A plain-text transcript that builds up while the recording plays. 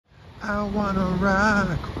I wanna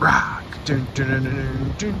rock, rock. Dun, dun, dun,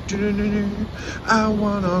 dun, dun, dun, dun, dun. I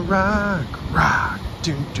wanna rock, rock.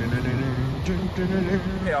 Dun, dun, dun, dun, dun, dun, dun, dun.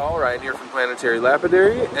 Hey all, Ryan here from Planetary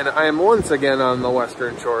Lapidary, and I am once again on the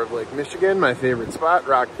western shore of Lake Michigan, my favorite spot,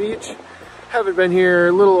 Rock Beach. Haven't been here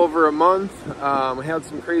a little over a month. We had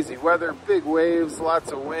some crazy weather, big waves,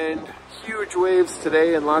 lots of wind, huge waves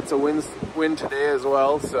today, and lots of wind today as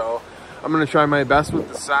well. So I'm gonna try my best with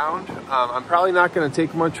the sound. I'm probably not gonna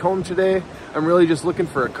take much home today. I'm really just looking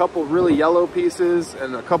for a couple really yellow pieces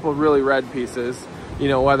and a couple really red pieces. You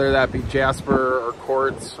know, whether that be jasper or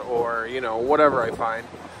quartz or, you know, whatever I find.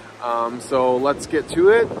 So let's get to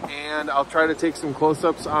it, and I'll try to take some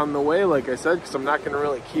close-ups on the way, like I said, because I'm not going to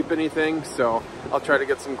really keep anything, so I'll try to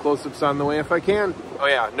get some close-ups on the way if I can. Oh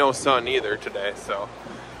yeah, no sun either today, so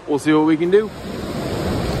we'll see what we can do.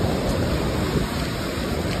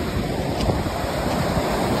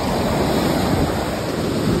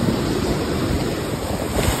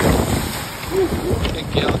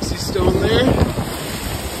 Big galaxy stone there.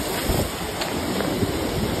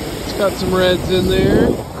 It's got some reds in there.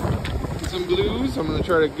 Some blues. I'm going to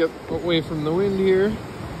try to get away from the wind here.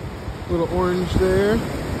 Little orange there.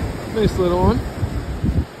 Nice little one.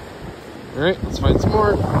 Alright, let's find some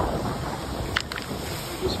more.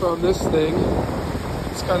 Just found this thing.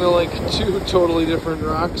 It's kind of like two totally different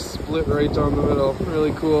rocks split right down the middle.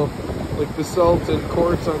 Really cool. Like basalt and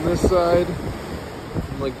quartz on this side.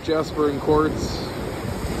 And like jasper and quartz.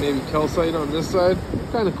 Maybe calcite on this side.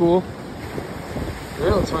 Kind of cool.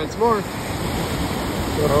 Alright, let's find some more.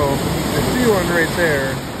 So, I see one right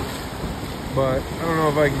there, but I don't know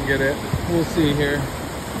if I can get it. We'll see here.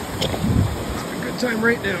 It's a good time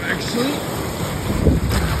right now, actually.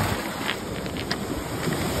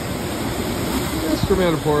 Yeah,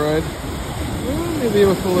 stromatoporoid. Well, maybe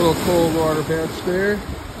with a little cold water patch there.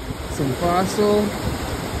 Some fossil.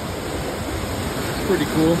 It's pretty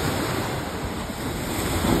cool.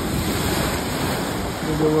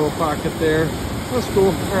 Maybe a little pocket there. That's cool.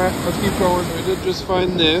 Alright, let's keep going. I did just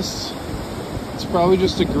find this. It's probably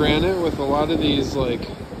just a granite with a lot of these like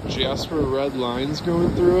jasper red lines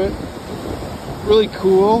going through it. Really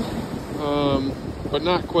cool, but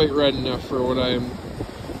not quite red enough for what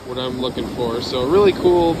I'm looking for. So really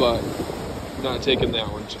cool, but not taking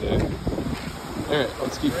that one today. Alright,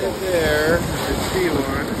 let's keep going. Right there, I see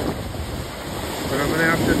one, but I'm gonna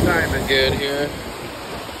have to time it good here.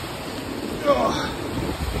 Oh.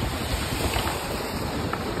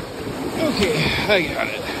 Okay, I got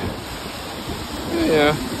it.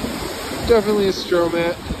 Yeah, definitely a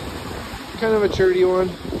stromat. Kind of a churty one.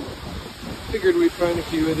 Figured we'd find a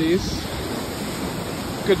few of these.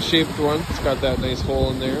 Good shaped one. It's got that nice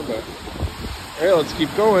hole in there, but... Alright, let's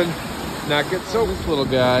keep going. Not get soaked, little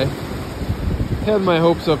guy. Had my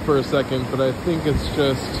hopes up for a second, but I think it's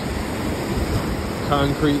just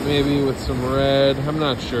concrete maybe with some red. I'm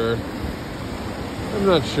not sure. I'm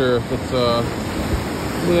not sure if it's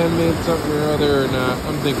man-made something or other or not.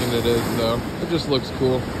 I'm thinking it is though. It just looks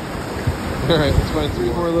cool. Alright, let's find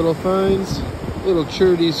three more little finds. Little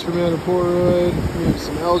churty stromatoporoid. We have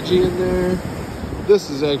some algae in there.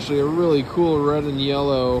 This is actually a really cool red and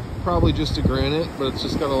yellow. Probably just a granite, but it's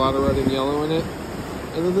just got a lot of red and yellow in it.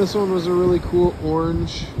 And then this one was a really cool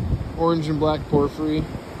orange and black porphyry,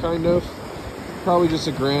 kind of. Probably just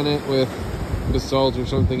a granite with basalt or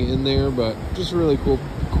something in there, but just really cool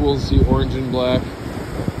to see orange and black.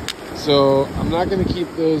 So I'm not going to keep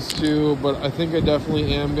those two, but I think I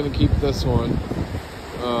definitely am going to keep this one.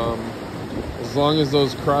 As long as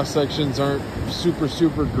those cross sections aren't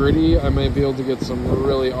super gritty, I might be able to get some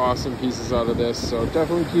really awesome pieces out of this. So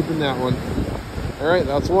definitely keeping that one. Alright,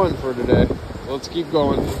 that's one for today. Let's keep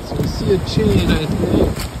going. So we see a chain, I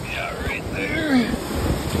think. Yeah, right there.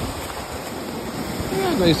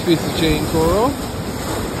 Yeah, nice piece of chain coral.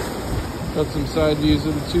 Got some side views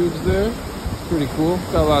of the tubes there. Pretty cool.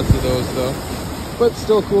 Got lots of those though, but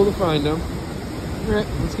still cool to find them. Alright,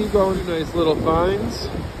 let's keep going. Nice little finds.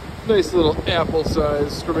 Nice little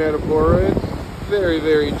apple-sized stromatoporoid.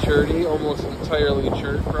 Very churty, almost entirely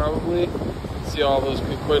chert probably. See all those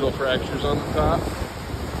conchoidal fractures on the top,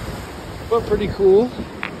 but pretty cool.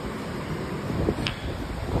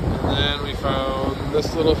 And then we found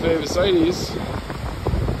this little Favicites,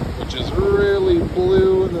 which is really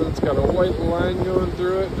blue, and then it's got a white line going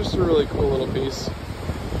through it. Just a really cool little piece.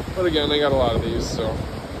 But again, I got a lot of these, so.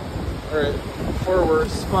 Alright, before we're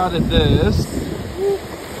spotted this.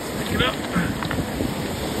 Pick it up.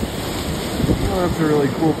 Oh, that's a really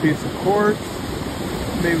cool piece of quartz.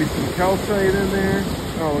 Maybe some calcite in there.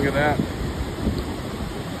 Oh, look at that.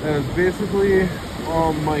 That is basically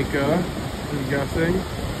all mica, I'm guessing.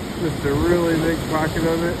 Just a really big pocket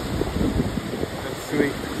of it.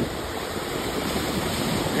 sweet.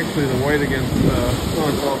 Actually, the white against the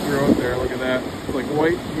sun all throughout there. Look at that. It's like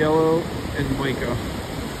white, yellow, and mica.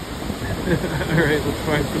 Alright, let's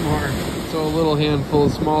find some more. So a little handful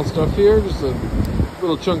of small stuff here. Just a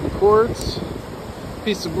little chunk of quartz,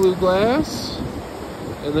 piece of blue glass,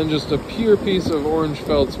 and then just a pure piece of orange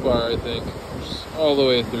feldspar, I think. Just all the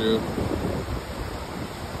way through.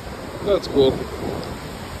 That's cool.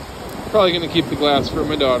 Probably going to keep the glass for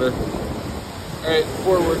my daughter. Alright,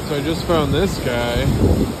 forward. So I just found this guy. I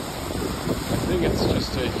think it's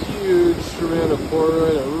just a huge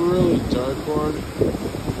stromatoporoid, a really dark one. You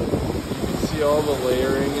can see all the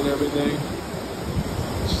layering and everything.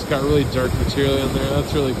 It's just got really dark material in there.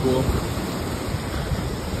 That's really cool.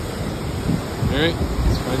 Alright,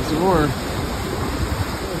 let's find some more.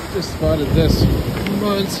 I just spotted this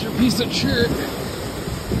monster piece of chert.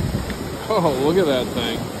 Oh, look at that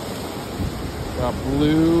thing. Got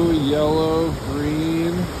blue, yellow,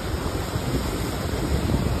 green.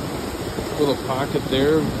 Little pocket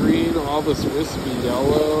there of green, all this wispy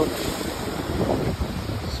yellow.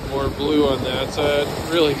 Some more blue on that side.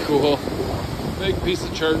 Really cool. Big piece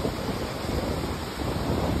of chert.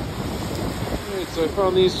 Alright, so I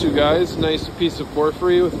found these two guys. Nice piece of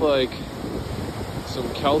porphyry with like some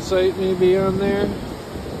calcite maybe on there.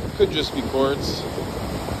 Could just be quartz.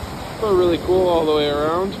 But really cool all the way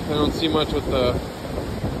around. I don't see much with the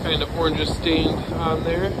kind of orangish stained on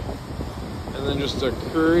there. And then just a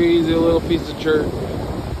crazy little piece of chert.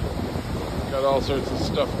 Got all sorts of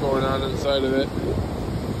stuff going on inside of it.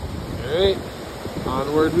 Alright,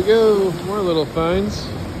 onward we go. More little finds.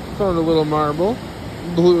 Found a little marble.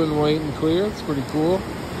 Blue and white and clear. It's pretty cool.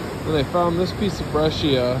 And I found this piece of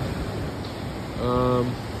breccia.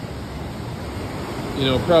 You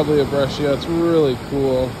know, probably a breccia. It's really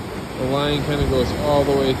cool. The line kind of goes all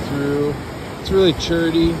the way through. It's really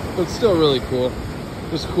cherty, but still really cool.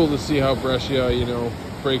 Just cool to see how breccia, you know,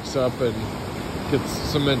 breaks up and gets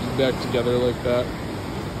cemented back together like that.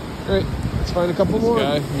 Alright, let's find a couple more.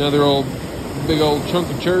 Guy, another big old chunk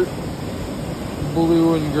of chert.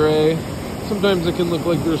 Blue and gray. Sometimes it can look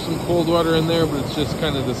like there's some cold water in there, but it's just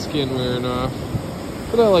kind of the skin wearing off.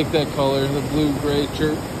 But I like that color, the blue-gray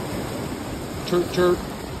chert. Chert.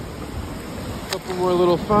 Couple more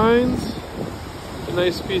little finds. A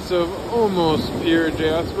nice piece of almost pure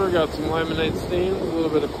jasper. Got some limonite stains, a little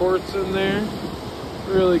bit of quartz in there.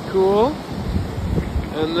 Really cool.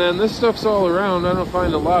 And then this stuff's all around. I don't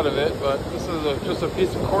find a lot of it, but this is just a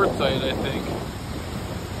piece of quartzite, I think.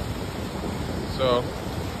 So,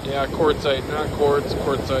 yeah, quartzite, not quartz,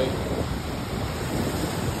 quartzite.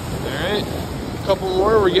 Alright, a couple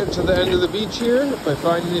more. We're getting to the end of the beach here. If I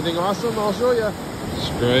find anything awesome, I'll show you.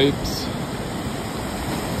 Stripes.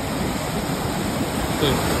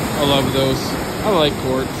 I love those. I like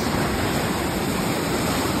quartz.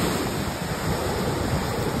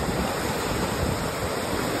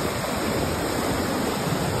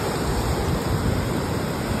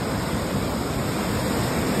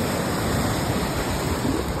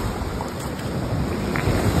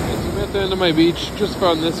 I'm at the end of my beach. Just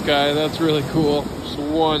found this guy. That's really cool. Just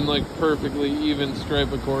one like perfectly even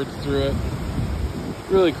stripe of quartz through it.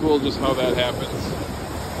 Really cool just how that happens.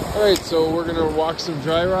 Alright, so we're going to walk some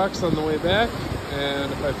dry rocks on the way back,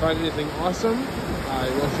 and if I find anything awesome, I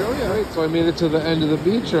will show you. Alright, so I made it to the end of the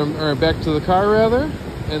beach, or back to the car rather,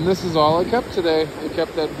 and this is all I kept today. I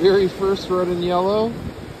kept that very first red and yellow.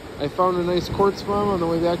 I found a nice quartz bomb on the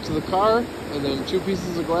way back to the car, and then 2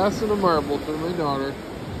 pieces of glass and a marble for my daughter.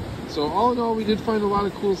 So all in all, we did find a lot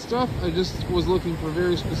of cool stuff. I just was looking for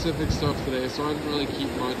very specific stuff today, so I didn't really keep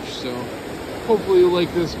much, so hopefully you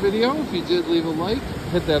like this video. If you did, leave a like.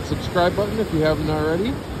 Hit that subscribe button if you haven't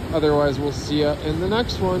already. Otherwise, we'll see you in the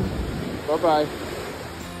next one. Bye-bye.